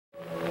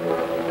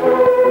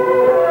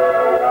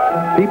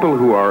People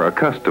who are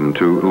accustomed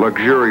to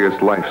luxurious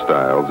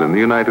lifestyles in the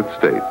United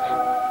States,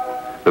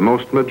 the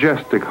most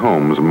majestic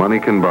homes money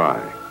can buy,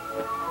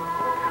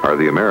 are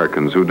the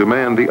Americans who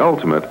demand the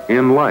ultimate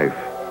in life.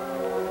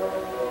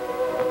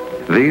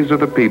 These are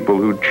the people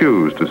who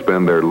choose to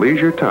spend their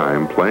leisure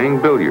time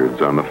playing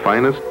billiards on the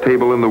finest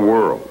table in the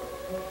world,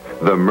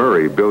 the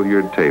Murrey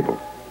Billiard table.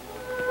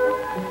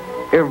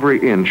 Every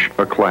inch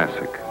a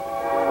classic,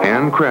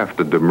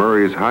 handcrafted to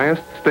Murray's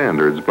highest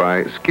standards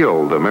by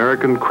skilled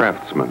American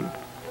craftsmen.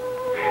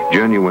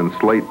 Genuine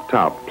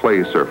slate-top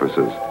play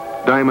surfaces,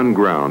 diamond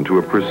ground to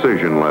a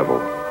precision level.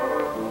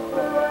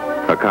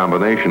 A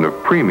combination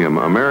of premium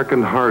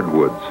American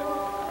hardwoods,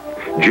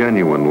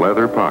 genuine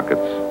leather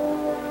pockets,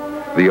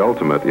 the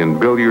ultimate in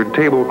billiard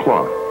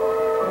tablecloth,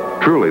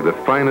 truly the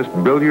finest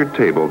billiard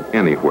table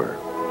anywhere.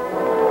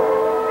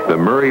 The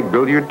Murrey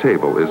Billiard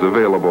table is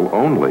available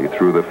only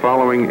through the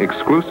following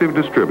exclusive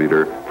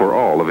distributor for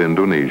all of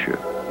Indonesia.